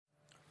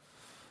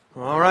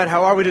All right,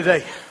 how are we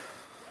today?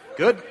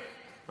 Good?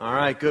 All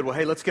right, good. Well,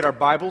 hey, let's get our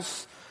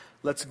Bibles.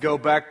 Let's go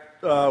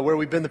back where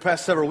we've been the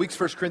past several weeks,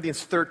 1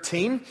 Corinthians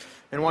 13.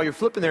 And while you're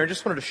flipping there, I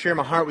just wanted to share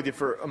my heart with you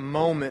for a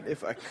moment,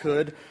 if I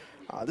could.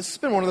 This has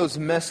been one of those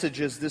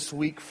messages this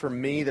week for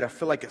me that I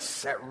feel like it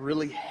sat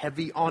really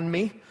heavy on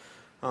me.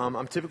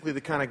 I'm typically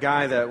the kind of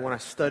guy that when I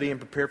study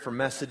and prepare for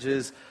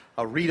messages,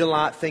 I'll read a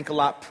lot, think a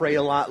lot, pray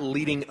a lot,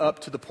 leading up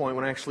to the point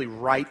when I actually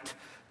write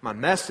my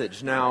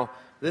message. Now,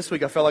 this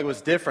week I felt like it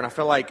was different. I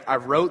felt like I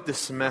wrote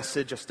this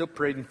message. I still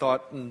prayed and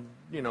thought and,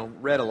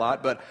 read a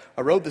lot, but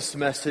I wrote this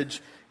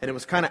message, and it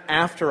was kind of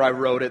after I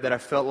wrote it that I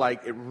felt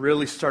like it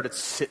really started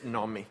sitting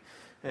on me.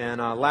 And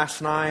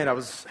last night I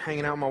was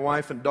hanging out with my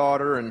wife and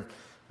daughter and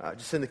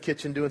just in the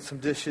kitchen doing some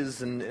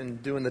dishes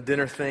and doing the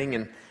dinner thing,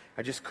 and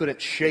I just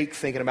couldn't shake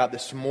thinking about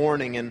this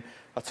morning. And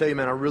I'll tell you,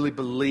 man, I really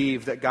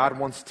believe that God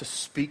wants to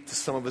speak to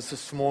some of us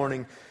this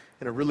morning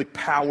in a really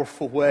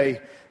powerful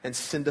way and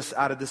send us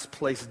out of this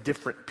place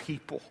different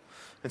people.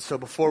 And so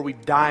before we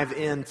dive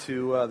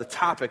into the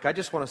topic, I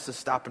just want us to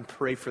stop and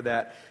pray for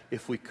that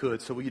if we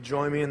could. So will you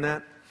join me in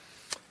that?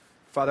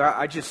 Father,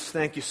 I just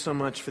thank you so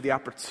much for the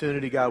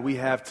opportunity, God, we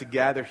have to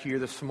gather here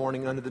this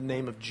morning under the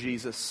name of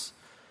Jesus.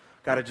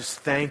 God, I just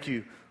thank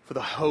you for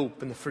the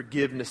hope and the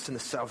forgiveness and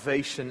the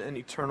salvation and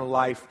eternal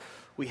life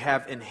we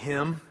have in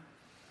Him.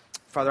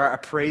 Father, I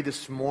pray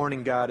this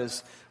morning, God,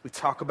 as we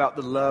talk about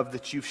the love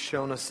that you've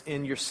shown us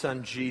in your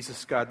Son,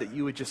 Jesus, God, that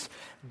you would just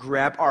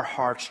grab our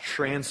hearts,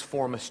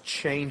 transform us,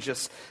 change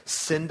us,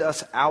 send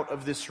us out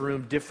of this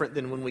room different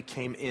than when we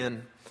came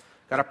in.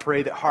 God, I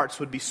pray that hearts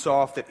would be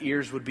soft, that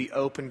ears would be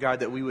open, God,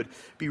 that we would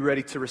be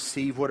ready to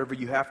receive whatever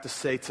you have to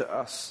say to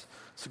us.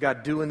 So,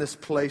 God, do in this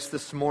place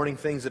this morning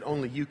things that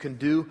only you can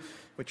do.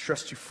 We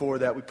trust you for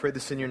that. We pray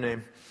this in your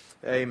name.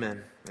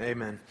 Amen.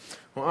 Amen.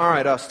 Well, all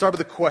right, start with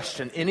a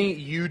question. Any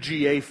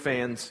UGA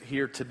fans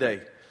here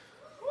today?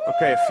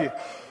 Okay,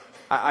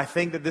 I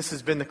think that this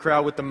has been the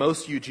crowd with the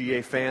most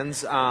UGA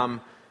fans.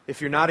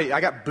 If you're not,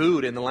 I got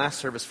booed in the last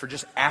service for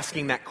just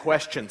asking that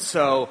question.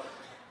 So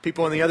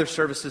people in the other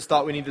services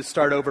thought we needed to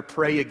start over,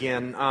 pray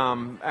again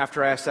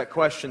after I asked that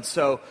question.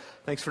 So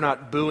thanks for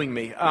not booing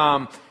me.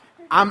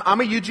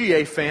 I'm a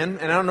UGA fan,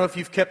 and I don't know if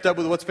you've kept up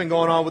with what's been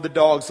going on with the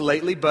Dogs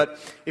lately, but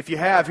if you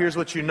have, here's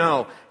what you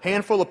know.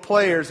 Handful of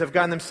players have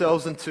gotten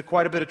themselves into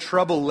quite a bit of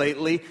trouble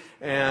lately,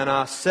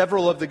 and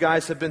several of the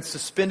guys have been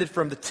suspended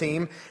from the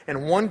team,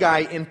 and one guy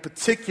in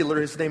particular,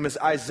 his name is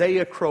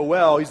Isaiah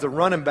Crowell, he's the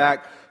running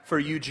back for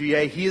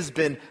UGA. He has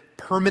been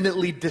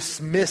permanently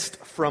dismissed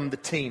from the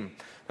team.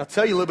 I'll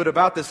tell you a little bit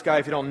about this guy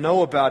if you don't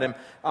know about him.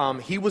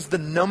 He was the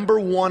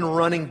number one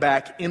running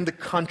back in the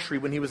country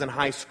when he was in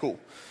high school.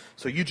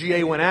 So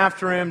UGA went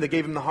after him. They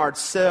gave him the hard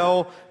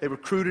sell. They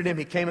recruited him.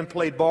 He came and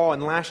played ball.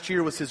 And last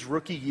year was his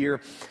rookie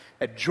year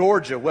at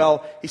Georgia.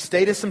 Well, he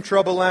stayed in some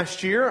trouble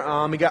last year.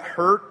 He got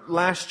hurt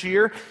last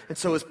year. And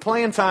so his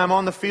playing time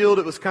on the field,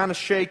 it was kind of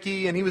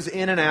shaky. And he was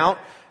in and out.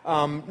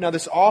 Now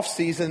this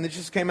offseason, that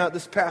just came out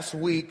this past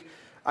week,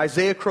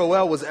 Isaiah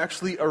Crowell was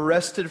actually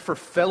arrested for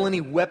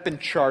felony weapon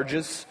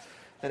charges.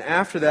 And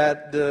after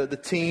that, the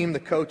team, the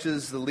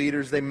coaches, the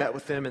leaders, they met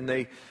with him and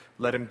they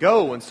let him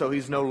go, and so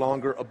he's no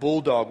longer a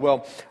Bulldog.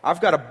 Well, I've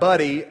got a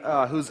buddy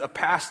who's a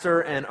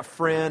pastor and a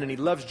friend, and he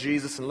loves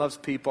Jesus and loves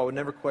people. I would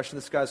never question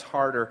this guy's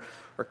heart or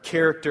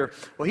character.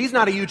 Well, he's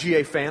not a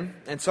UGA fan,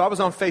 and so I was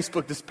on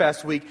Facebook this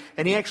past week,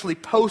 and he actually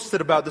posted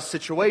about the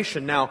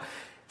situation. Now,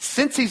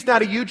 since he's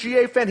not a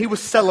UGA fan, he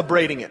was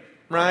celebrating it,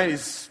 right?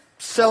 He's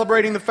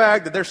celebrating the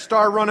fact that their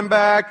star running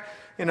back,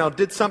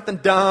 did something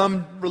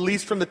dumb,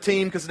 released from the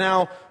team, because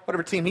now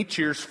whatever team he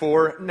cheers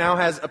for now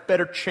has a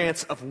better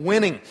chance of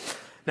winning.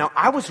 Now,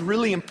 I was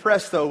really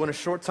impressed, though, when a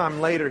short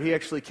time later he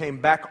actually came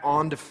back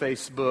onto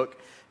Facebook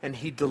and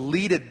he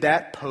deleted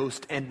that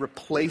post and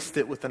replaced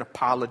it with an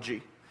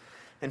apology.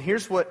 And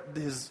here's what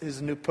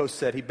his new post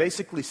said. He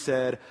basically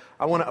said,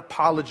 I want to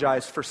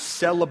apologize for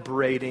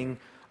celebrating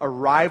a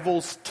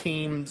rival's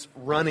team's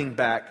running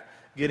back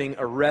getting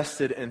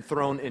arrested and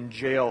thrown in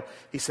jail.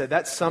 He said,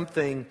 that's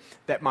something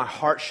that my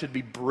heart should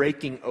be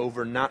breaking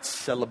over, not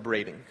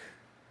celebrating.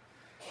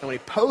 And when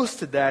he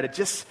posted that, it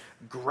just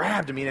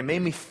grabbed me and it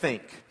made me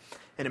think.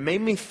 And it made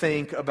me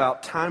think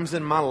about times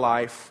in my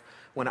life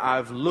when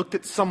I've looked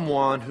at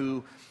someone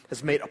who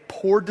has made a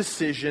poor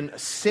decision, a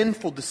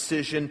sinful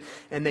decision,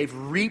 and they've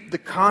reaped the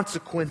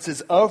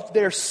consequences of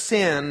their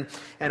sin,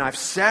 and I've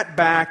sat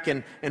back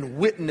and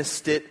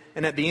witnessed it,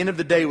 and at the end of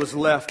the day was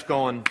left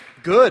going,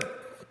 good.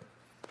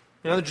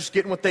 They're just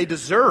getting what they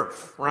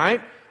deserve,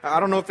 right? I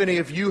don't know if any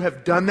of you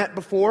have done that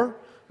before.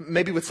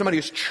 Maybe with somebody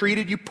who's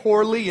treated you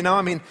poorly,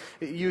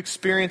 you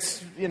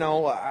experience,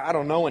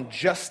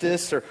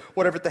 injustice or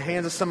whatever at the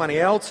hands of somebody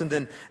else, and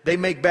then they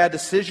make bad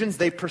decisions,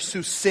 they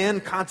pursue sin,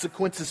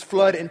 consequences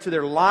flood into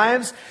their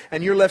lives,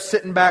 and you're left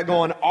sitting back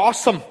going,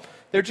 awesome,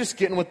 they're just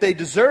getting what they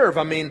deserve.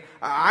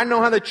 I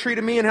know how they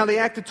treated me and how they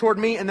acted toward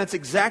me, and that's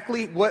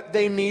exactly what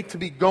they need to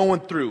be going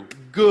through.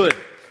 Good.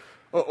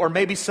 Or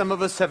maybe some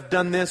of us have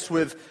done this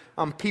with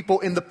people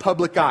in the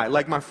public eye,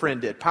 like my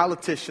friend did,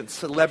 politicians,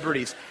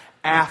 celebrities,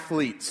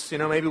 athletes.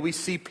 Maybe we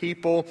see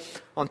people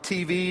on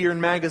TV or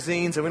in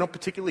magazines and we don't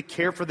particularly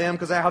care for them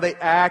because of how they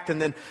act,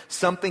 and then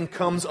something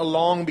comes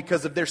along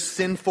because of their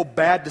sinful,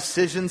 bad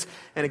decisions.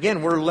 And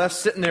again, we're left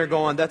sitting there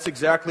going, that's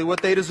exactly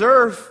what they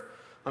deserve.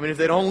 If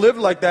they don't live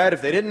like that,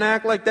 if they didn't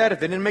act like that, if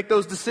they didn't make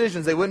those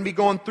decisions, they wouldn't be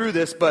going through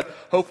this, but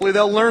hopefully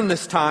they'll learn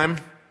this time.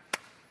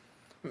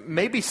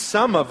 Maybe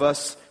some of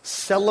us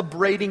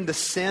celebrating the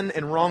sin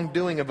and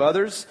wrongdoing of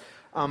others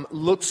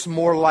looks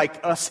more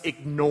like us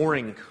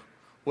ignoring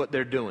what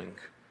they're doing.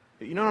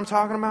 You know what I'm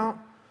talking about?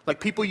 Like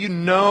people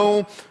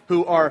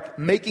who are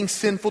making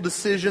sinful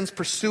decisions,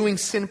 pursuing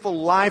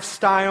sinful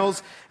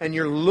lifestyles, and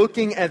you're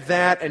looking at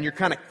that and you're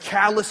kind of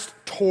calloused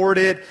toward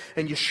it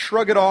and you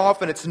shrug it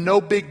off and it's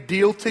no big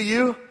deal to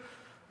you.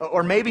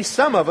 Or maybe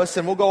some of us,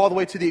 and we'll go all the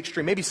way to the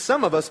extreme, maybe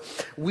some of us,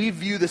 we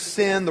view the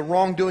sin, the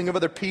wrongdoing of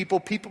other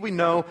people we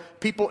know,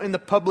 people in the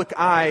public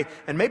eye,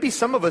 and maybe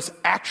some of us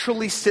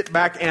actually sit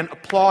back and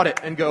applaud it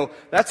and go,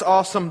 that's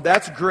awesome,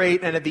 that's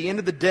great, and at the end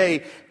of the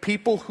day,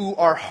 people who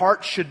our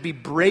hearts should be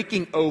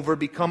breaking over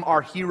become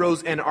our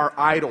heroes and our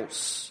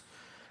idols.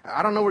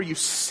 I don't know where you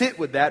sit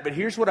with that, but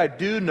here's what I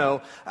do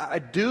know. I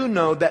do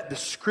know that the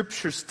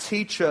Scriptures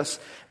teach us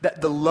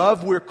that the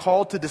love we're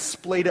called to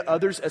display to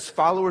others as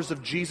followers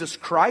of Jesus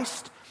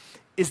Christ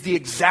is the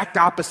exact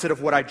opposite of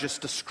what I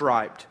just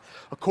described.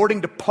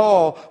 According to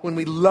Paul, when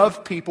we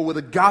love people with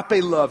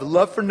agape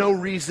love for no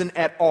reason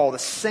at all, the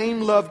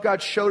same love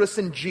God showed us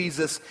in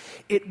Jesus,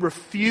 it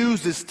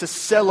refuses to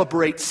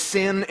celebrate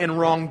sin and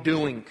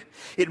wrongdoing.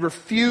 It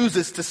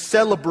refuses to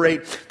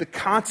celebrate the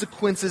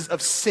consequences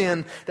of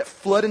sin that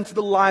flood into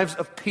the lives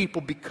of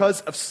people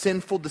because of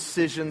sinful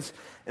decisions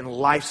and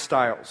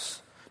lifestyles.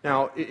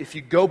 Now, if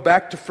you go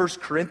back to 1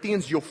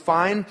 Corinthians, you'll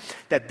find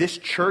that this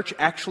church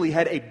actually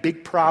had a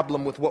big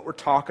problem with what we're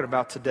talking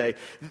about today.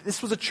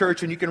 This was a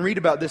church, and you can read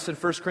about this in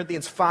 1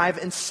 Corinthians 5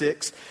 and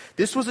 6.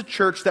 This was a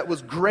church that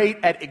was great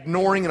at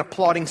ignoring and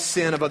applauding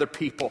sin of other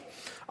people.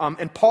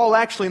 And Paul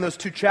actually in those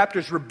 2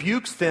 chapters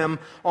rebukes them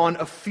on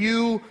a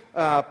few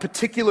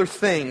particular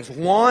things.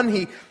 One,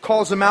 he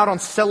calls them out on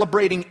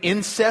celebrating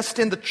incest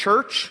in the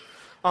church.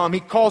 He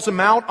calls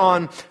them out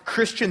on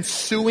Christians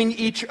suing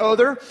each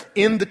other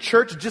in the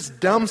church,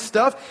 just dumb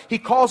stuff. He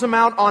calls them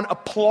out on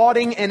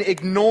applauding and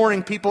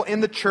ignoring people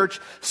in the church,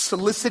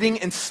 soliciting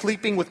and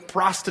sleeping with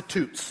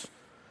prostitutes.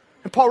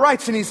 And Paul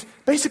writes, and he's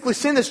basically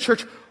saying to this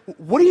church,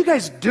 what are you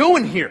guys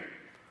doing here?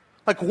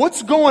 Like,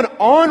 what's going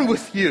on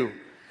with you?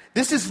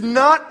 This is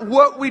not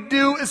what we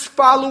do as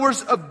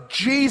followers of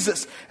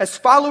Jesus. As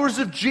followers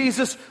of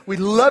Jesus, we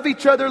love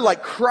each other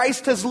like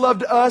Christ has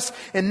loved us.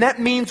 And that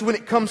means when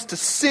it comes to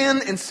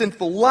sin and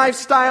sinful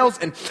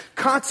lifestyles and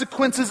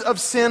consequences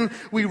of sin,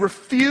 we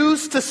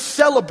refuse to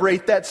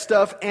celebrate that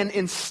stuff. And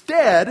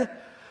instead,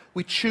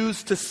 we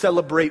choose to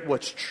celebrate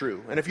what's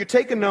true. And if you're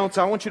taking notes,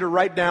 I want you to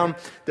write down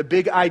the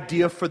big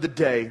idea for the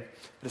day.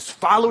 As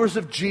followers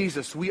of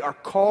Jesus, we are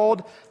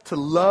called to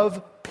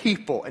love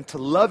people and to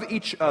love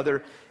each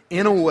other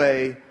in a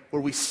way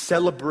where we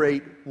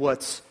celebrate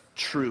what's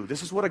true.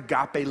 This is what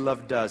agape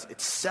love does.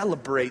 It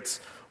celebrates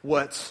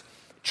what's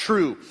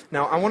true.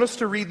 Now, I want us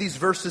to read these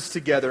verses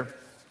together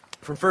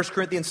from 1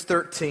 Corinthians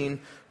 13. I'm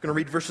going to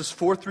read verses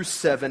 4 through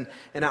 7,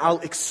 and I'll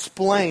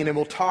explain and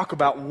we'll talk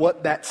about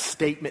what that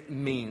statement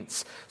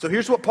means. So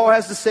here's what Paul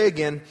has to say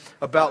again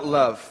about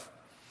love.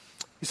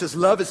 He says,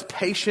 love is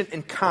patient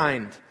and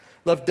kind.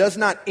 Love does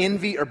not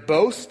envy or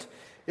boast.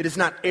 It is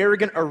not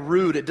arrogant or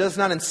rude. It does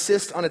not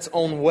insist on its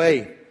own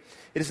way.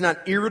 It is not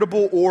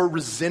irritable or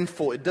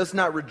resentful. It does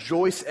not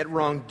rejoice at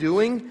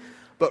wrongdoing,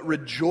 but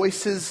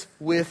rejoices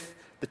with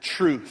the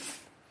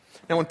truth.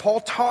 Now, when Paul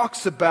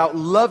talks about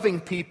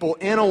loving people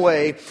in a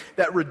way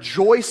that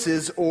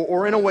rejoices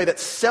or in a way that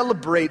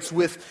celebrates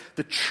with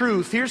the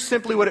truth, here's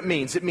simply what it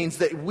means. It means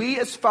that we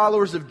as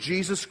followers of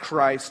Jesus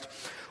Christ,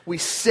 we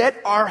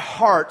set our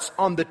hearts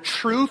on the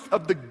truth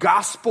of the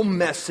gospel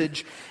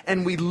message,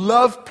 and we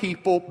love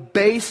people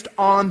based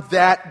on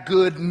that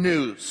good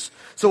news.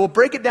 So we'll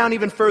break it down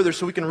even further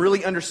so we can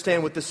really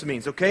understand what this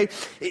means, okay?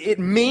 It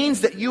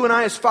means that you and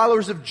I as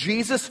followers of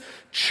Jesus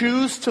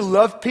choose to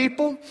love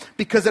people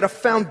because at a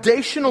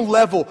foundational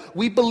level,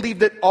 we believe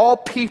that all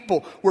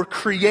people were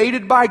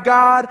created by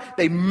God,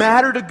 they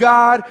matter to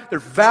God, they're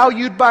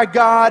valued by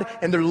God,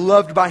 and they're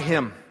loved by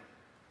Him.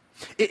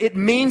 It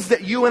means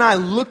that you and I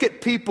look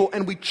at people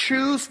and we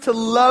choose to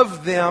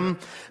love them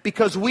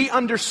because we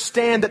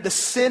understand that the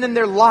sin in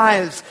their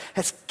lives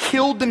has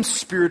killed them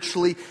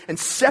spiritually and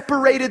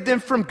separated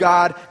them from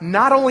God,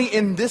 not only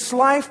in this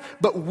life,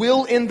 but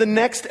will in the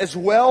next as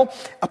well,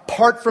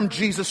 apart from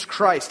Jesus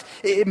Christ.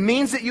 It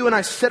means that you and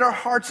I set our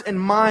hearts and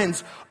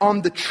minds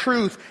on the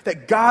truth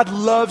that God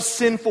loves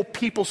sinful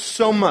people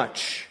so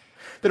much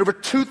That over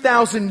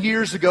 2,000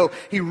 years ago,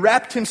 he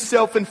wrapped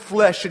himself in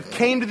flesh and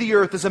came to the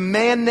earth as a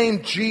man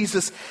named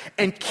Jesus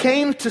and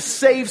came to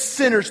save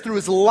sinners through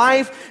his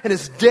life and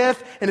his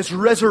death and his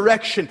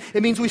resurrection.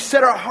 It means we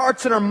set our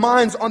hearts and our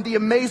minds on the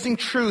amazing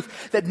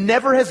truth that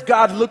never has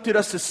God looked at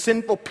us as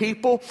sinful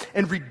people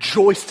and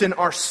rejoiced in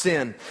our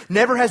sin.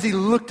 Never has he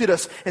looked at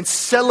us and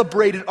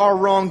celebrated our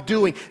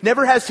wrongdoing.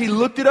 Never has he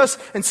looked at us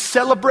and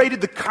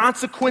celebrated the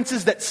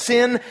consequences that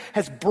sin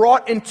has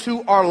brought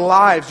into our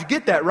lives. You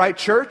get that, right,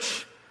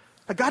 church?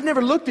 God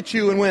never looked at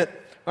you and went,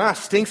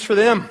 stinks for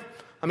them.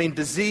 I mean,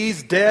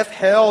 disease, death,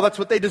 hell, that's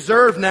what they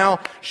deserve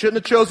now. Shouldn't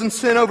have chosen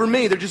sin over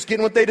me. They're just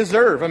getting what they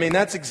deserve. I mean,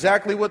 that's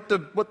exactly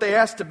what they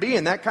asked to be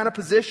in, that kind of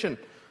position.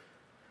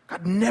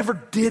 God never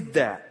did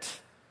that.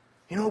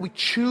 You know, we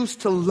choose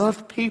to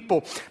love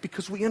people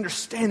because we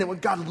understand that when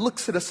God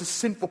looks at us as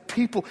sinful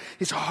people,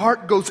 his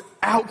heart goes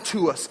out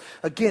to us.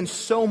 Again,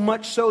 so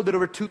much so that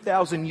over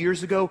 2,000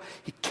 years ago,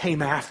 he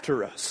came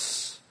after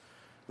us.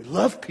 We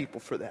love people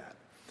for that.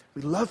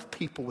 We love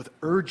people with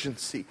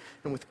urgency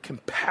and with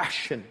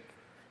compassion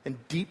and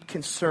deep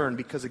concern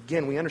because,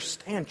 again, we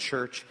understand,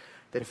 church,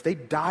 that if they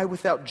die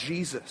without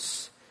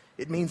Jesus,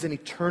 it means an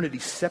eternity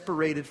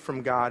separated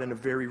from God in a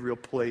very real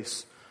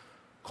place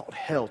called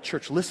hell.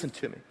 Church, listen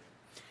to me.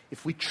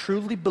 If we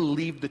truly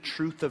believe the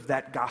truth of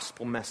that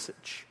gospel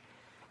message,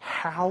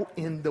 how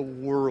in the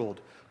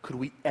world could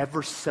we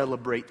ever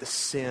celebrate the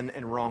sin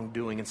and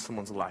wrongdoing in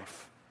someone's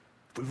life?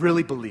 If we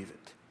really believe it.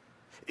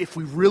 If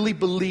we really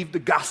believe the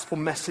gospel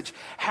message,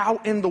 how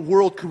in the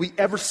world could we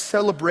ever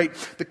celebrate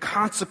the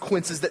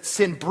consequences that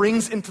sin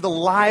brings into the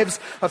lives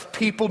of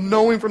people,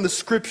 knowing from the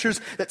scriptures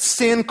that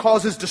sin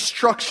causes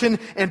destruction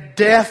and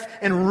death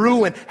and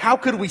ruin? How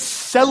could we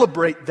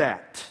celebrate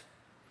that?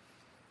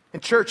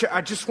 And church,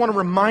 I just want to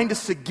remind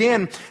us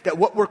again that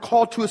what we're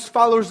called to as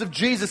followers of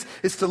Jesus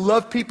is to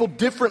love people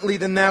differently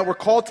than that. We're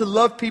called to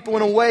love people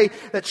in a way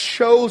that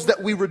shows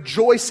that we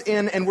rejoice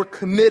in and we're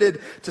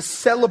committed to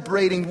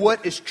celebrating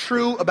what is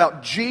true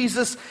about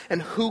Jesus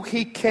and who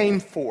he came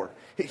for.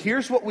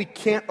 Here's what we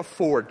can't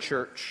afford,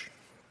 church.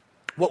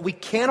 What we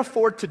can't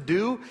afford to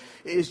do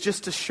is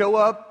just to show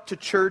up to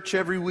church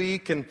every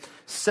week and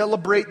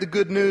celebrate the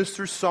good news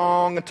through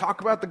song and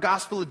talk about the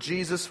gospel of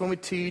Jesus when we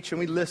teach and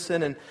we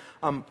listen. And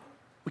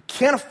we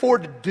can't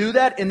afford to do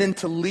that and then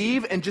to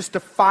leave and just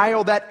to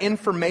file that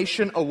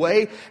information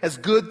away as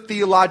good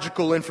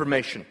theological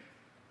information.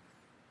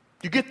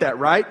 You get that,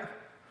 right?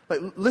 Like,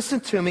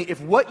 listen to me.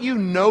 If what you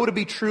know to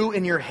be true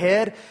in your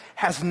head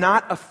has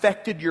not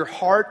affected your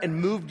heart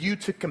and moved you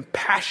to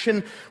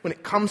compassion when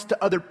it comes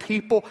to other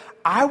people,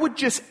 I would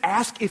just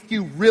ask if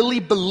you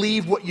really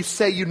believe what you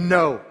say you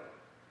know.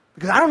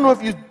 Because I don't know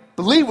if you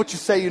believe what you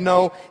say you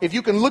know, if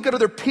you can look at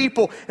other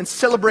people and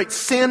celebrate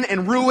sin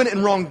and ruin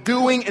and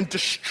wrongdoing and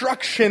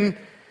destruction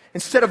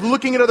instead of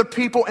looking at other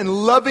people and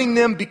loving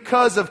them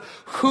because of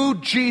who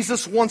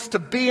Jesus wants to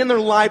be in their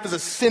life as a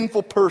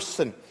sinful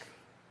person.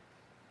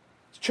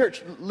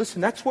 Church,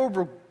 listen, that's where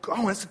we're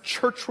going. That's the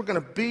church we're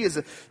going to be, as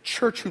a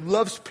church who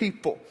loves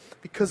people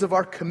because of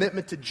our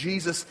commitment to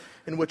Jesus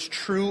and what's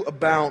true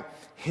about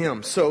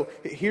him. So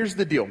here's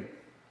the deal.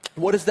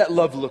 What does that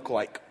love look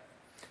like?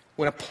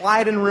 When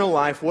applied in real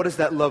life, what does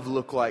that love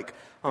look like?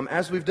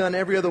 As we've done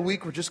every other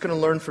week, we're just going to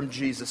learn from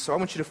Jesus. So I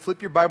want you to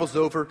flip your Bibles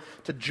over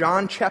to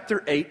John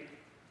chapter 8.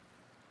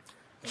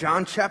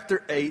 John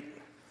chapter 8,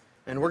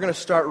 and we're going to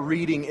start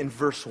reading in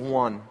verse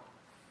 1.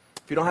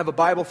 If you don't have a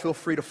Bible, feel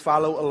free to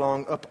follow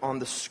along up on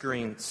the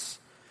screens.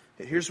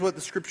 Here's what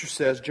the scripture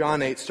says,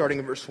 John 8, starting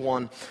in verse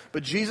 1.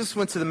 But Jesus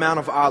went to the Mount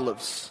of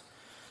Olives,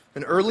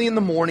 and early in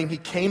the morning he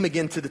came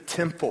again to the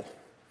temple.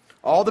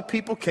 All the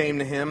people came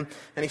to him,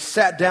 and he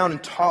sat down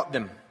and taught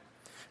them.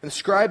 And the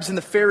scribes and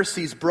the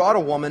Pharisees brought a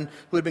woman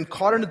who had been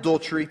caught in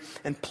adultery,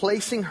 and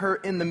placing her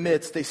in the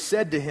midst, they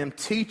said to him,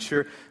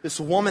 Teacher, this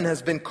woman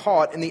has been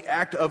caught in the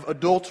act of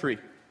adultery.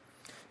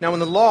 Now in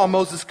the law,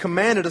 Moses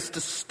commanded us to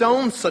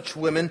stone such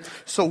women,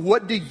 so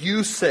what do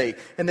you say?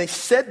 And they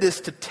said this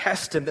to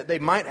test him, that they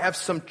might have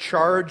some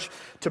charge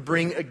to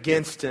bring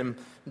against him.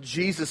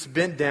 Jesus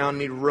bent down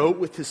and he wrote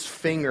with his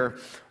finger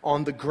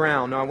on the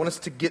ground. Now I want us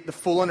to get the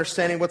full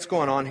understanding of what's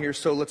going on here,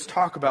 so let's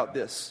talk about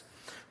this.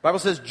 The Bible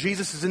says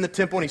Jesus is in the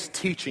temple and he's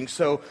teaching.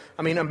 So,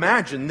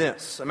 imagine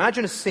this.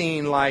 Imagine a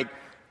scene like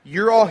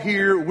you're all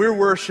here, we're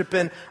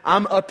worshiping,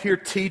 I'm up here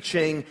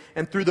teaching,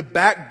 and through the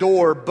back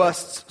door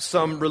busts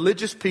some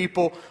religious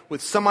people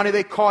with somebody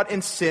they caught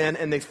in sin,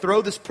 and they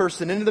throw this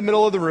person into the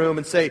middle of the room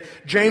and say,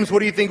 James, what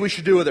do you think we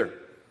should do with her?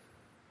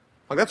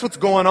 Like, that's what's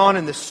going on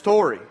in this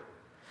story.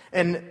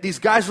 And these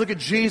guys look at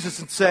Jesus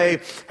and say,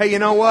 hey, you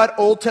know what?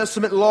 Old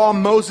Testament law,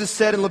 Moses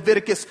said in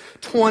Leviticus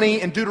 20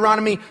 and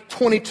Deuteronomy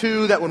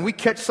 22 that when we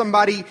catch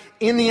somebody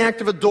in the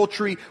act of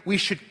adultery, we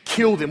should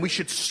kill them. We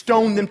should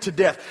stone them to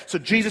death. So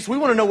Jesus, we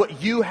want to know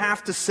what you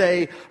have to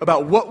say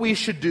about what we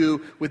should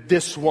do with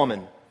this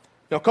woman.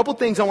 Now, a couple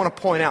things I want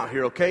to point out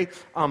here, okay?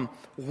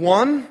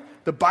 One,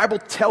 the Bible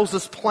tells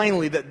us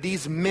plainly that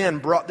these men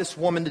brought this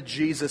woman to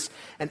Jesus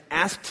and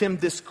asked him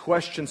this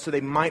question so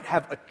they might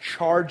have a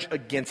charge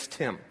against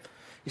him.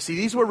 You see,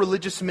 these were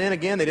religious men,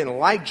 again, they didn't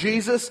like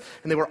Jesus,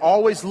 and they were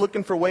always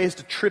looking for ways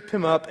to trip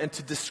him up and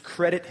to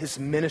discredit his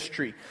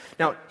ministry.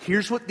 Now,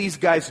 here's what these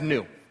guys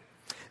knew.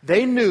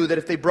 They knew that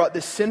if they brought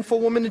this sinful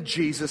woman to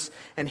Jesus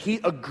and he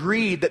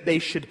agreed that they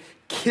should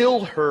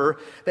kill her,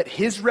 that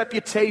his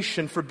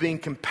reputation for being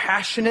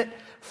compassionate,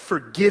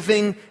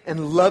 forgiving,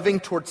 and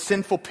loving towards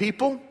sinful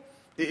people,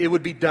 it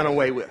would be done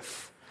away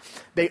with.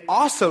 They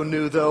also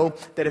knew, though,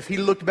 that if he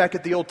looked back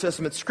at the Old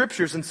Testament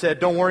scriptures and said,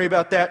 don't worry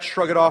about that,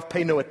 shrug it off,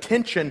 pay no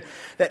attention,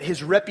 that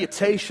his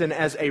reputation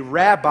as a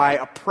rabbi,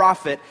 a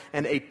prophet,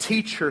 and a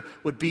teacher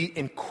would be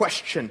in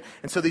question.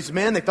 And so these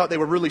men, they thought they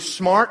were really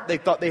smart. They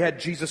thought they had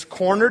Jesus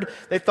cornered.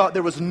 They thought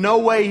there was no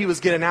way he was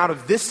getting out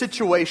of this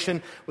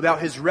situation without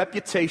his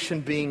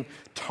reputation being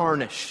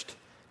tarnished.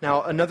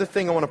 Now, another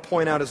thing I want to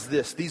point out is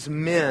this. These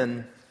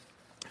men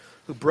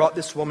who brought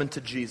this woman to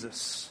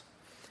Jesus,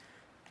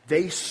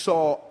 they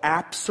saw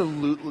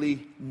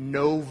absolutely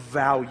no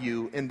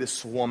value in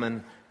this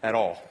woman at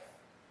all.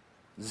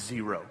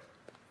 Zero.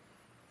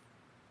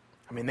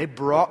 I mean, they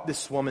brought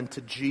this woman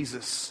to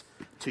Jesus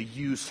to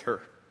use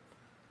her.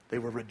 They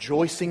were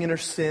rejoicing in her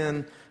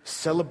sin,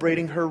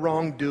 celebrating her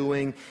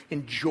wrongdoing,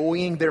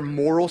 enjoying their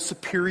moral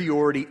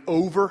superiority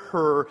over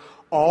her,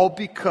 all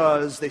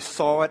because they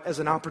saw it as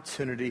an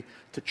opportunity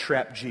to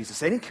trap Jesus.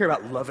 They didn't care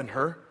about loving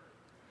her.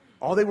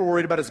 All they were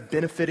worried about is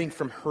benefiting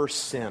from her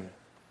sin.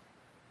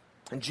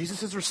 And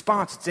Jesus'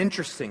 response, it's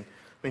interesting.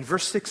 I mean,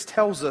 verse 6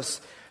 tells us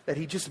that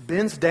he just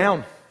bends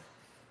down,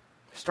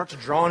 starts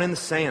drawing in the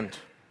sand.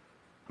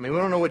 I mean, we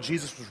don't know what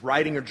Jesus was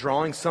writing or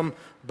drawing. Some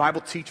Bible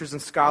teachers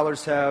and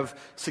scholars have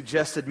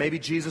suggested maybe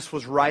Jesus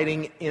was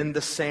writing in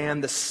the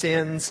sand the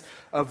sins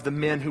of the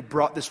men who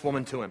brought this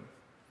woman to him.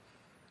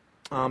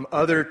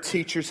 Other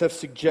teachers have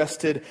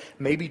suggested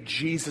maybe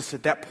Jesus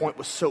at that point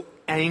was so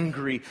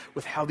angry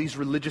with how these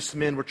religious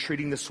men were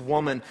treating this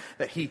woman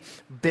that he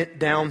bent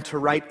down to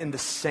write in the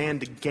sand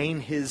to gain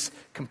his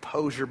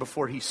composure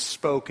before he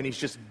spoke, and he's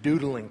just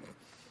doodling.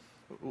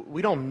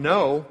 We don't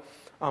know.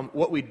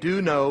 What we do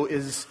know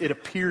is it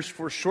appears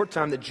for a short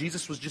time that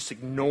Jesus was just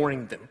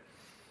ignoring them.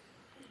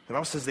 The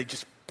Bible says they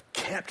just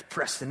kept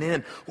pressing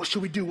in. What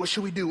should we do? What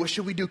should we do? What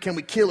should we do? Can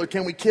we kill her?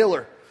 Can we kill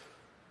her?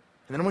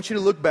 And then I want you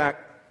to look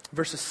back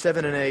verses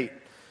 7 and 8,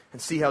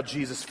 and see how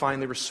Jesus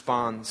finally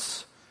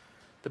responds.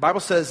 The Bible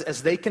says,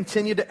 as they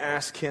continued to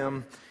ask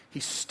him,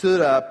 he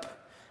stood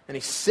up and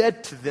he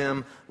said to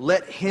them,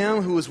 let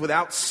him who is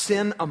without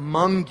sin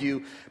among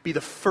you be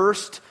the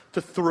first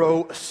to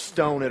throw a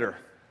stone at her.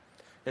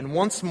 And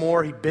once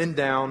more he bent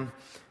down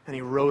and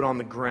he wrote on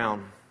the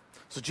ground.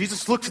 So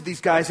Jesus looks at these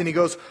guys and he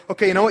goes,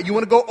 okay, you know what? You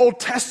want to go Old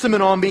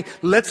Testament on me?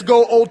 Let's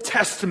go Old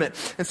Testament.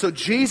 And so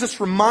Jesus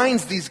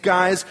reminds these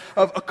guys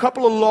of a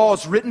couple of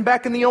laws written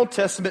back in the Old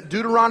Testament,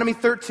 Deuteronomy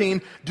 13,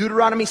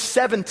 Deuteronomy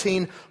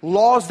 17,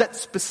 laws that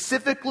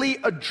specifically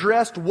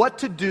addressed what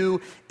to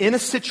do in a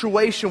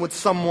situation with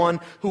someone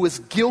who is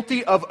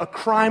guilty of a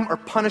crime or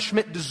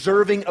punishment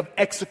deserving of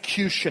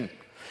execution.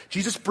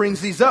 Jesus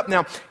brings these up.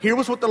 Now, here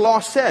was what the law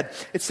said.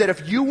 It said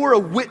if you were a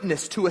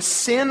witness to a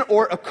sin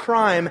or a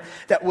crime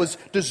that was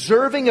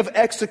deserving of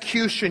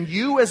execution,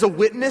 you as a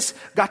witness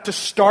got to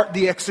start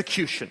the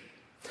execution.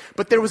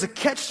 But there was a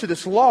catch to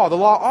this law. The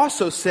law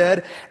also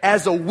said,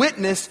 as a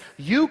witness,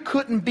 you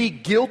couldn't be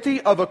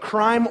guilty of a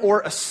crime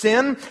or a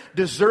sin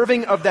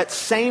deserving of that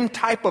same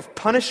type of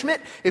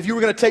punishment if you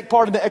were going to take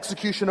part in the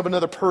execution of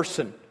another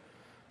person.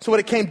 So what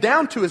it came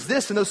down to is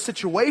this: in those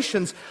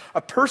situations,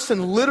 a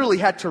person literally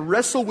had to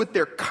wrestle with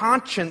their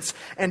conscience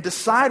and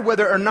decide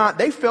whether or not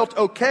they felt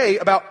okay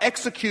about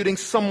executing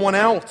someone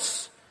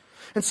else.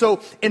 And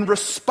so in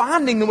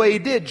responding the way he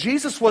did,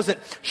 Jesus wasn't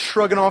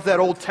shrugging off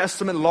that Old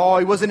Testament law.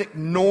 He wasn't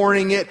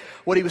ignoring it.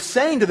 What he was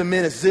saying to the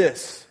men is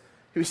this.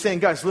 He was saying,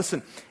 guys,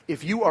 listen,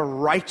 if you are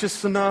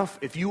righteous enough,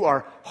 if you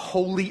are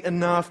holy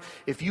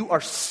enough, if you are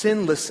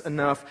sinless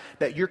enough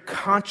that your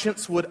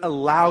conscience would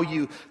allow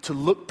you to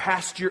look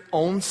past your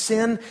own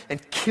sin and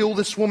kill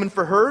this woman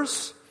for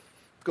hers,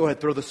 go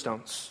ahead, throw the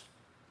stones.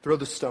 Throw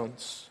the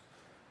stones.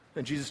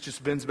 And Jesus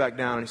just bends back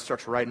down and he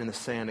starts writing in the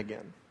sand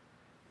again.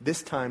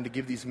 This time to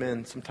give these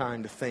men some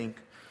time to think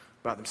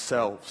about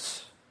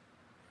themselves.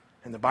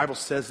 And the Bible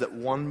says that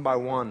one by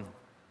one,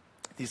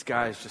 these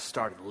guys just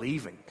started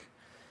leaving,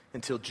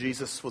 until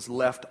Jesus was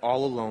left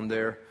all alone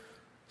there,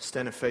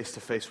 standing face to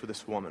face with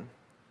this woman.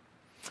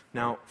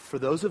 Now, for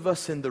those of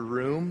us in the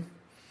room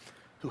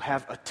who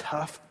have a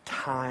tough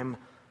time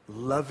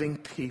loving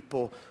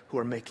people who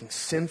are making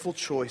sinful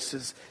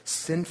choices,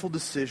 sinful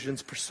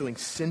decisions, pursuing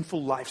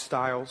sinful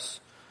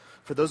lifestyles,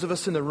 for those of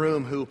us in the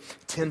room who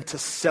tend to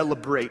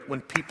celebrate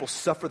when people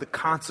suffer the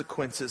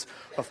consequences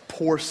of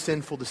poor,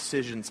 sinful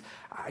decisions,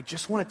 I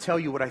just want to tell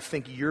you what I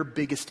think your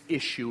biggest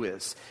issue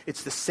is.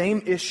 It's the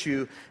same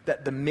issue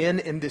that the men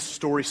in this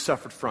story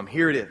suffered from.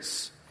 Here it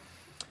is.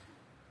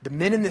 The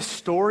men in this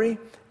story,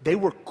 they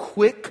were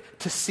quick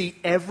to see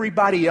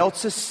everybody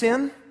else's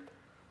sin,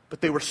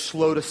 but they were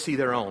slow to see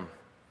their own.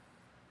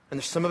 And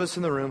there's some of us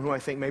in the room who I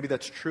think maybe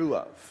that's true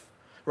of.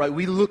 Right?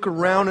 We look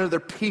around at other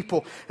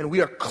people and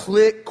we are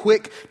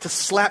quick to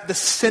slap the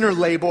sinner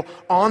label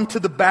onto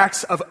the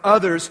backs of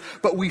others,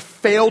 but we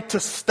fail to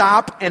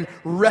stop and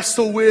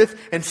wrestle with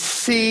and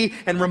see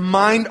and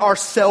remind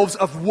ourselves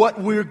of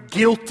what we're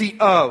guilty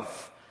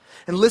of.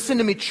 And listen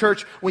to me,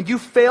 church, when you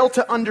fail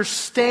to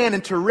understand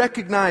and to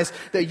recognize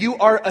that you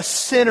are a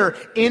sinner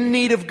in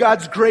need of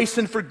God's grace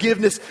and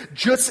forgiveness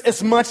just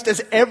as much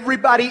as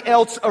everybody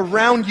else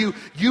around you,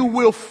 you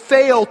will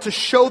fail to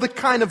show the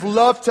kind of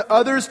love to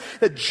others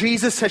that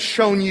Jesus has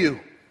shown you.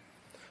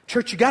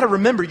 Church, you got to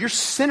remember, you're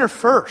sinner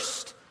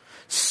first.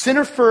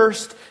 Sinner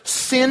first,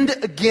 sinned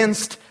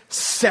against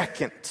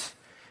second.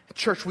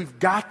 Church, we've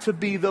got to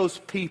be those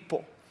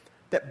people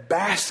that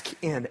bask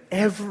in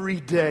every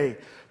day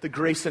the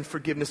grace and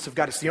forgiveness of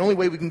God. It's the only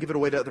way we can give it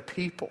away to other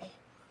people.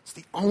 It's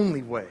the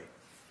only way.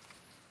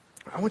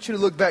 I want you to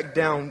look back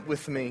down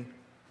with me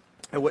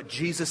at what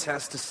Jesus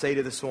has to say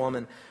to this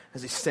woman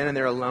as he's standing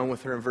there alone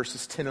with her in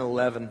verses 10 and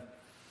 11. The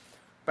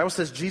Bible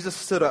says, Jesus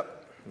stood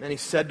up and he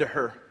said to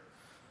her,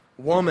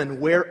 "Woman,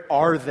 where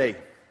are they?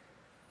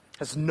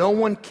 Has no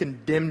one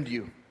condemned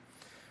you?"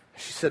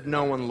 She said,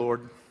 "No one,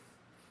 Lord."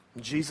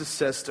 And Jesus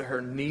says to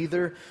her,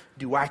 "Neither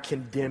do I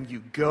condemn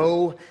you.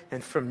 Go,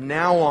 and from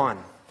now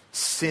on,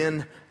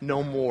 sin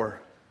no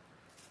more."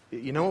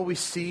 You know what we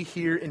see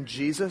here in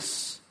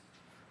Jesus?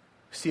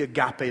 We see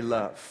agape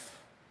love.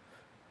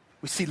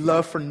 We see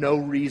love for no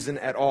reason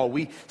at all.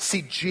 We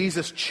see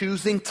Jesus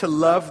choosing to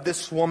love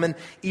this woman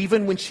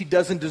even when she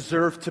doesn't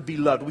deserve to be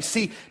loved. We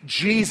see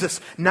Jesus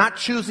not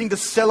choosing to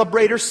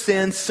celebrate her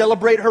sin,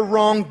 celebrate her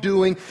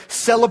wrongdoing,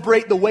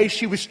 celebrate the way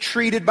she was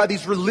treated by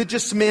these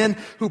religious men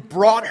who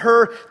brought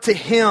her to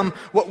him.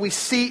 What we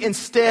see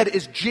instead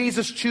is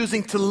Jesus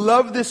choosing to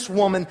love this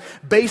woman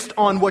based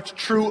on what's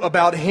true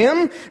about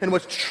him and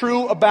what's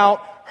true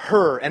about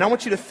her. And I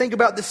want you to think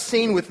about this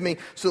scene with me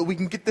so that we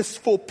can get this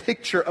full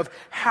picture of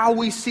how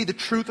we see the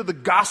truth of the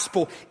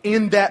gospel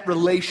in that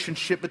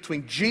relationship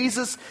between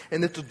Jesus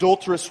and this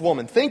adulterous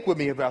woman. Think with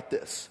me about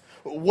this.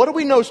 What do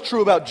we know is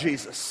true about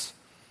Jesus?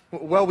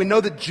 Well, we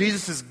know that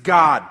Jesus is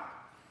God.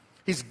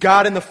 He's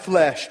God in the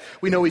flesh.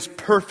 We know he's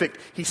perfect,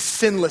 he's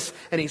sinless,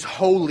 and he's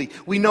holy.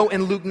 We know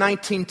in Luke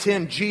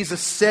 19:10,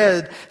 Jesus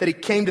said that he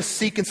came to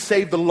seek and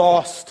save the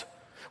lost.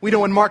 We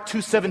know in Mark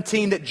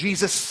 2:17 that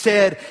Jesus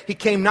said he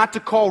came not to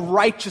call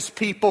righteous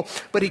people,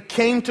 but he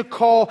came to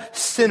call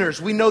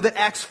sinners. We know that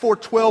Acts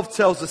 4:12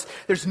 tells us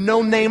there's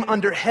no name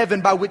under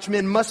heaven by which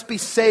men must be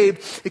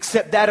saved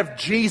except that of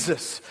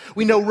Jesus.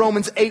 We know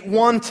Romans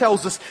 8:1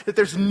 tells us that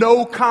there's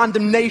no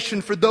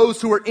condemnation for those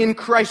who are in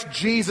Christ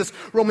Jesus.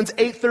 Romans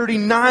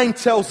 8:39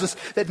 tells us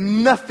that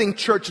nothing,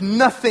 church,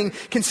 nothing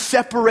can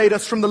separate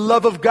us from the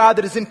love of God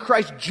that is in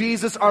Christ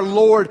Jesus our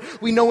Lord.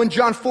 We know in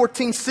John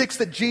 14:6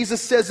 that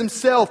Jesus says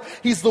himself,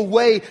 he's the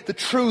way, the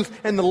truth,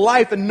 and the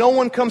life, and no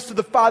one comes to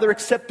the Father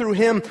except through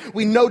him.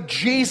 We know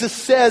Jesus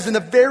says in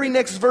the very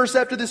next verse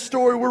after this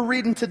story we're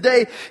reading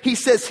today, he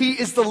says he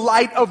is the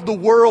light of the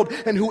world,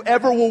 and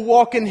whoever will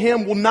walk in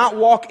him will not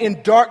walk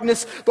in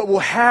darkness, but will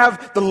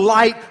have the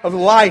light of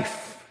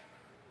life.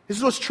 This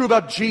is what's true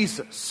about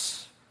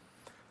Jesus.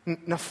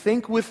 Now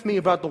think with me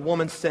about the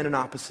woman standing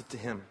opposite to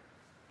him.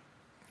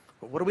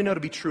 What do we know to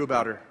be true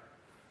about her?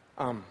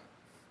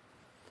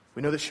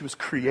 We know that she was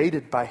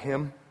created by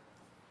him.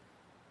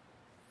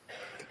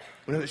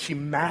 We know that she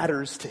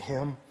matters to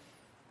him.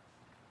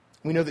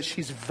 We know that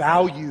she's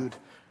valued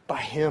by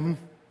him.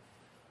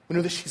 We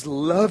know that she's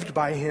loved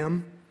by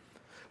him.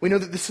 We know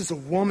that this is a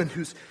woman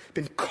who's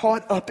been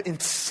caught up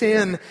in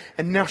sin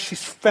and now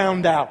she's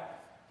found out.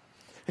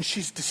 And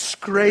she's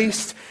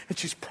disgraced and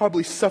she's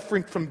probably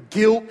suffering from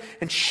guilt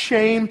and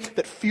shame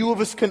that few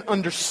of us can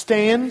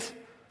understand.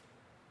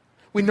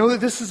 We know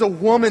that this is a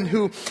woman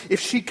who,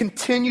 if she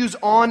continues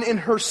on in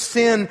her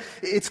sin,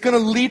 it's going to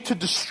lead to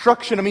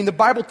destruction. I mean, the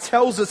Bible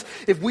tells us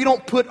if we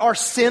don't put our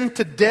sin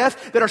to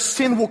death, that our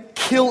sin will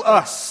kill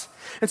us.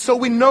 And so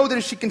we know that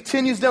if she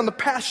continues down the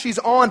path she's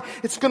on,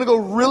 it's going to go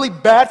really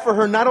bad for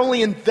her, not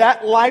only in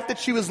that life that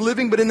she was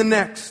living, but in the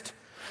next.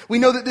 We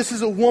know that this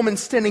is a woman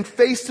standing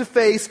face to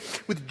face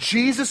with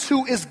Jesus,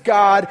 who is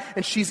God,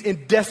 and she's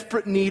in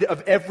desperate need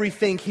of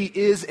everything he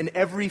is and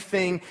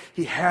everything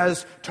he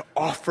has to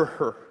offer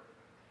her.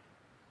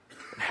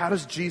 How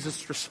does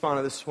Jesus respond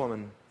to this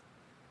woman? You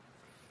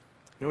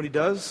know what he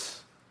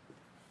does?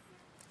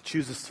 He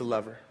chooses to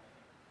love her.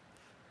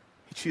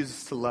 He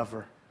chooses to love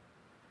her.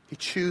 He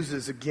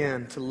chooses,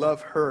 again, to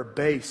love her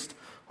based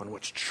on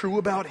what's true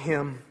about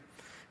him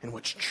and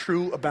what's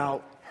true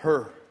about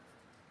her.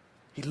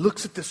 He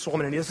looks at this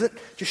woman and he doesn't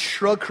just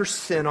shrug her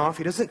sin off.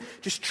 He doesn't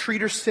just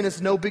treat her sin as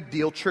no big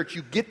deal. Church,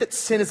 you get that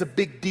sin is a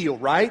big deal,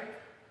 right?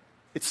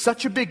 It's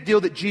such a big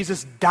deal that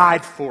Jesus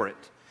died for it.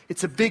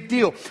 It's a big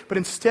deal. But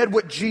instead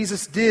what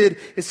Jesus did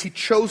is he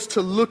chose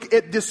to look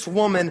at this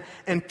woman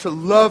and to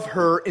love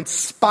her in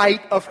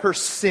spite of her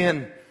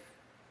sin.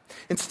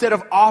 Instead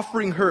of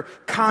offering her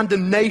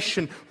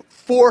condemnation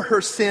for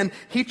her sin,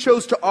 he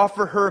chose to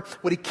offer her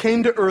what he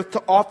came to earth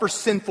to offer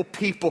sinful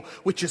people,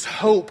 which is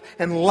hope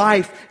and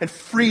life and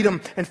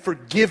freedom and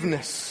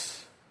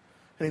forgiveness.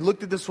 And he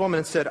looked at this woman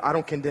and said, I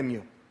don't condemn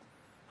you.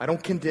 I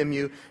don't condemn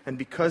you. And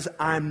because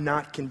I'm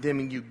not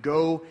condemning you,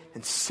 go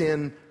and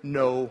sin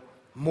no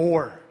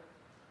more.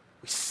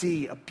 We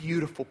see a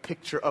beautiful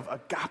picture of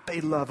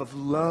agape love, of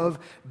love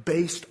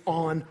based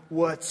on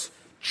what's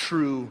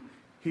true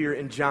here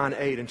in John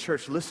 8. And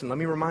church, listen, let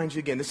me remind you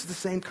again, this is the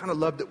same kind of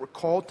love that we're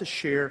called to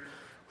share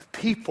with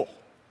people.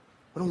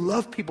 We don't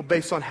love people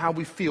based on how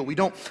we feel. We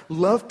don't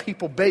love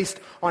people based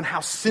on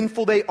how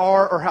sinful they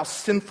are or how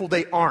sinful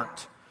they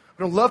aren't.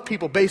 We don't love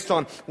people based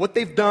on what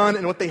they've done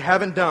and what they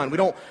haven't done. We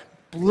don't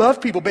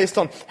love people based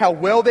on how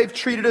well they've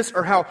treated us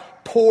or how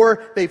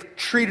poor they've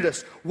treated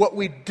us. What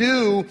we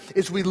do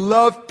is we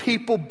love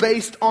people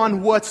based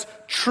on what's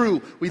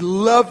true. We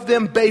love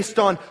them based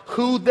on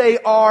who they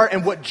are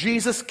and what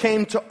Jesus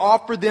came to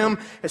offer them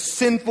as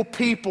sinful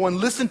people. And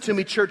listen to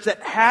me, church,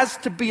 that has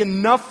to be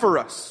enough for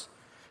us.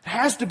 It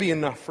has to be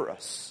enough for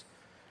us.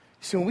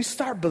 You see, when we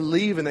start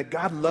believing that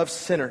God loves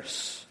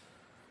sinners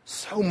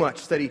so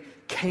much that He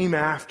came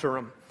after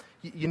them,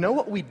 you know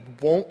what we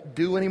won't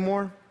do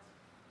anymore?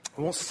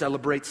 We won't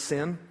celebrate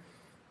sin,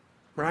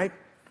 right?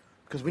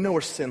 Because we know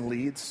where sin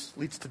leads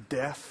to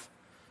death.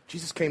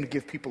 Jesus came to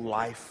give people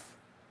life.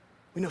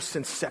 We know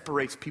sin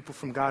separates people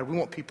from God. We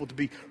want people to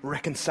be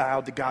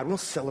reconciled to God. We don't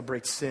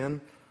celebrate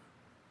sin.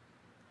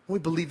 When we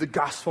believe the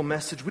gospel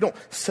message, we don't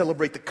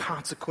celebrate the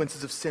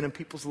consequences of sin in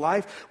people's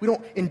life. We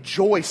don't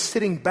enjoy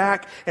sitting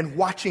back and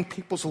watching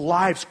people's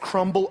lives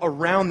crumble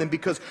around them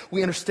because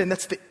we understand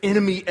that's the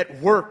enemy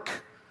at work.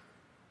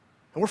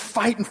 And we're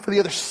fighting for the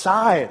other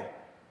side.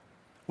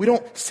 We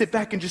don't sit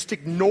back and just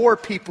ignore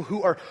people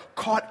who are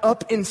caught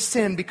up in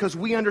sin because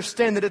we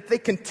understand that if they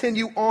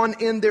continue on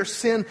in their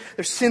sin's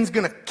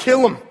going to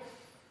kill them.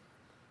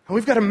 And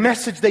we've got a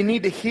message they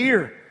need to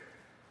hear.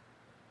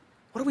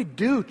 What do we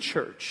do,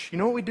 church? You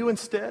know what we do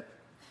instead?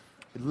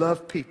 We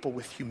love people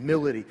with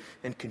humility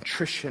and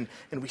contrition,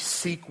 and we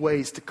seek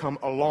ways to come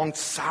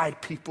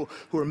alongside people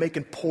who are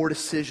making poor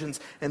decisions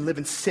and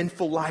living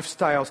sinful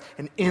lifestyles,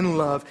 and in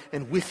love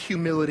and with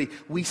humility,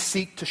 we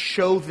seek to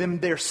show them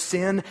their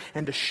sin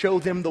and to show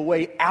them the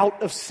way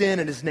out of sin,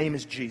 and His name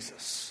is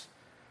Jesus.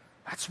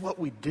 That's what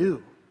we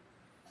do.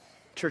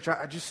 Church,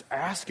 I just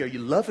ask you, are you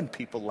loving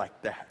people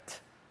like that?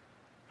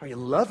 Are you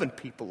loving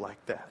people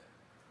like that?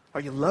 Are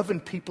you loving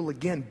people,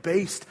 again,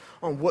 based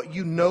on what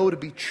you know to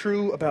be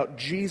true about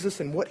Jesus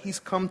and what He's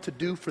come to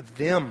do for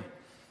them?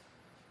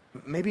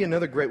 Maybe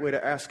another great way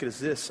to ask it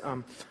is this.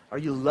 Are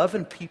you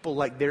loving people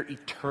like their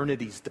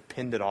eternity's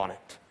dependent on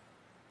it?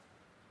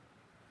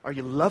 Are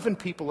you loving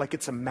people like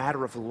it's a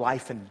matter of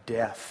life and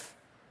death?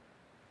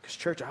 Because,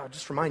 church, I'll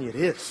just remind you, it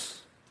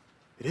is.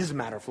 It is a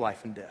matter of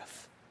life and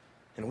death.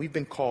 And we've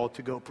been called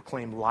to go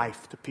proclaim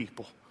life to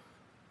people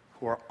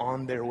who are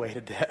on their way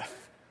to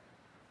death.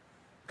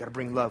 Got to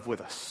bring love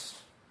with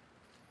us.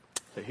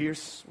 So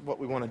here's what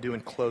we want to do in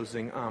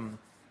closing.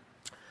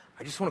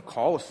 I just want to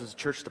call us as a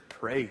church to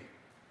pray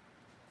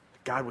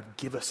that God would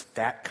give us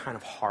that kind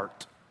of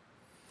heart.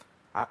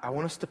 I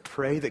want us to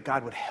pray that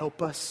God would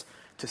help us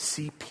to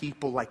see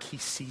people like He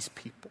sees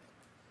people.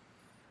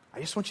 I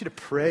just want you to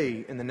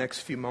pray in the next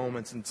few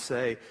moments and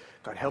say,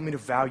 God, help me to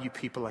value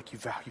people like You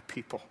value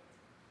people.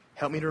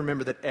 Help me to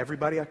remember that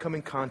everybody I come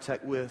in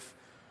contact with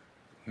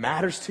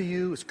matters to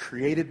You, is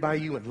created by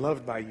You, and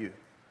loved by You.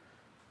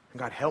 And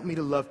God, help me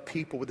to love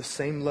people with the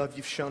same love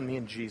You've shown me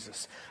in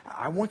Jesus.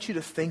 I want you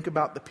to think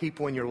about the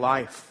people in your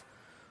life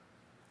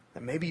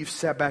that maybe you've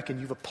sat back and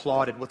you've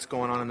applauded what's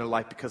going on in their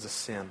life because of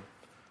sin.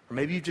 Or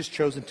maybe you've just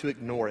chosen to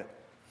ignore it.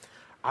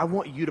 I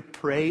want you to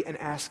pray and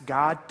ask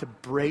God to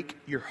break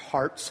your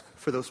hearts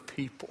for those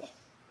people.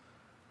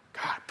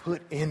 God,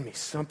 put in me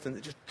something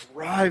that just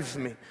drives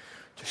me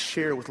to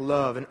share with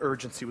love and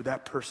urgency with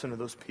that person or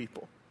those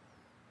people.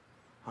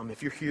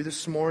 If you're here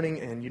this morning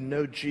and you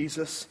know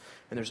Jesus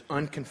and there's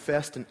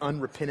unconfessed and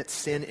unrepentant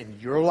sin in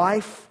your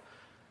life,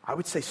 I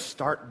would say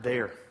start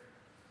there.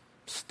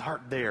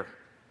 Start there.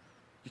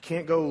 You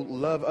can't go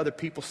love other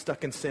people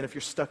stuck in sin if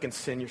you're stuck in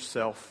sin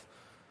yourself.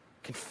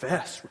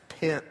 Confess,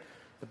 repent.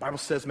 The Bible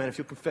says, man, if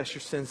you'll confess your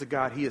sins to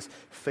God, He is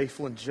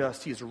faithful and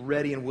just. He is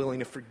ready and willing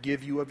to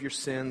forgive you of your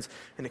sins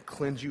and to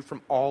cleanse you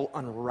from all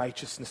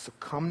unrighteousness. So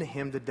come to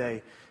Him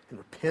today and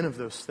repent of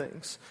those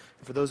things.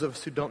 And for those of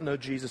us who don't know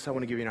Jesus, I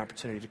want to give you an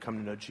opportunity to come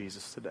to know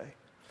Jesus today.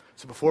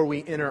 So before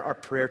we enter our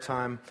prayer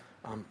time,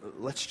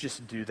 let's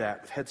just do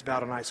that with heads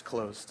bowed and eyes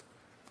closed.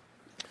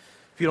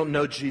 If you don't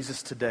know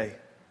Jesus today,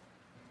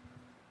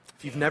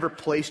 if you've never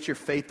placed your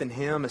faith in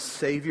Him as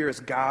Savior,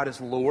 as God,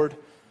 as Lord,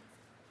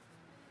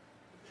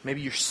 maybe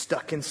you're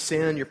stuck in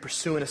sin, you're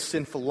pursuing a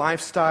sinful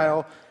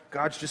lifestyle,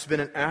 God's just been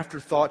an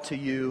afterthought to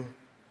you,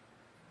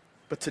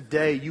 but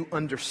today you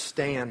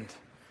understand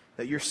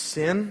that your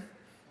sin,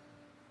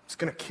 it's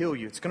going to kill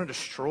you, it's going to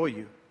destroy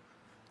you,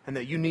 and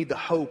that you need the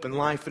hope and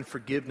life and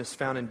forgiveness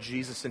found in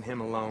Jesus and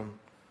Him alone.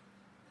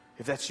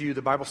 If that's you,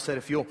 the Bible said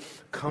if you'll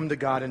come to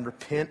God and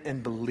repent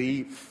and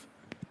believe,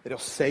 that He'll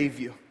save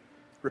you.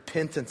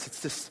 Repentance,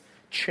 it's this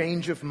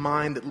change of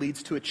mind that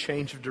leads to a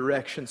change of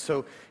direction.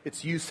 So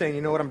it's you saying,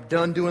 you know what, I'm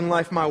done doing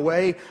life my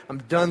way. I'm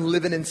done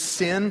living in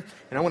sin,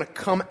 and I want to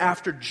come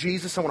after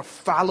Jesus. I want to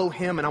follow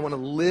him, and I want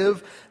to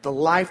live the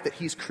life that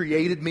he's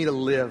created me to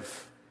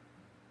live.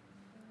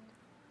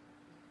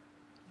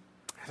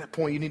 At that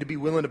point, you need to be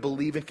willing to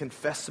believe and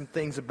confess some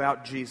things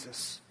about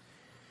Jesus.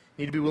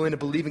 You need to be willing to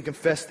believe and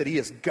confess that he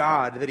is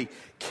God, that he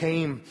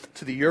came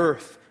to the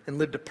earth and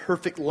lived a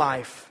perfect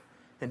life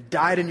and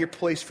died in your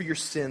place for your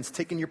sins,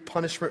 taking your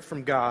punishment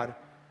from God,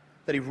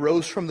 that he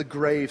rose from the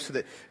grave so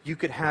that you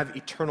could have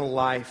eternal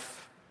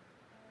life.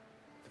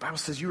 The Bible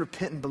says you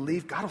repent and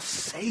believe, God will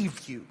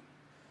save you.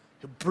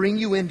 He'll bring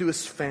you into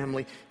his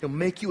family. He'll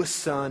make you a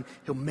son.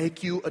 He'll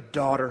make you a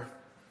daughter.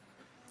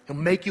 He'll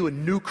make you a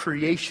new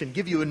creation,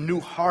 give you a new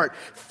heart,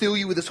 fill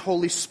you with his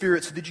Holy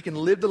Spirit so that you can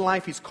live the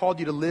life he's called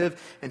you to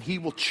live, and he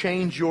will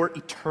change your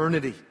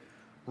eternity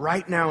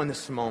right now in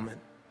this moment.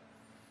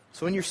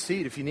 So in your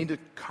seat, if you need to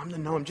come to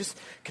know him, just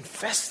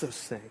confess those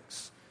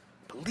things.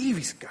 Believe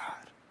he's God.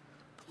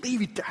 Believe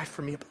he died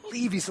for me.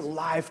 Believe he's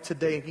alive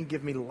today and can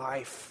give me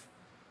life.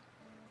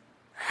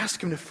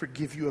 Ask him to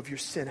forgive you of your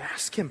sin.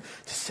 Ask him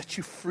to set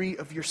you free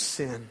of your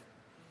sin.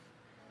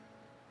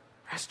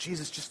 Ask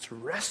Jesus just to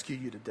rescue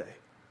you today.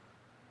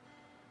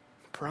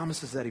 He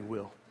promises that he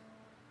will.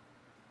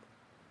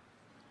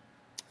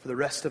 For the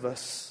rest of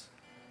us,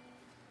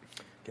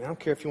 again, I don't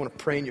care if you want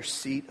to pray in your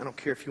seat. I don't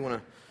care if you want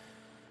to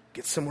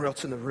get somewhere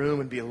else in the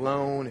room and be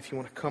alone. If you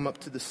want to come up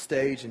to the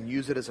stage and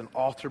use it as an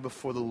altar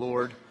before the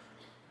Lord.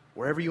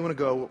 Wherever you want to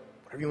go,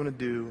 whatever you want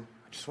to do,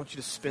 I just want you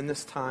to spend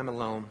this time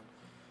alone.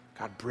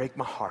 God, break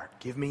my heart.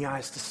 Give me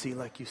eyes to see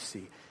like you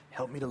see.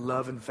 Help me to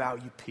love and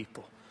value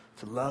people.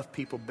 To love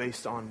people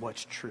based on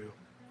what's true.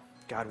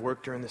 God,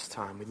 work during this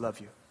time. We love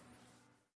you.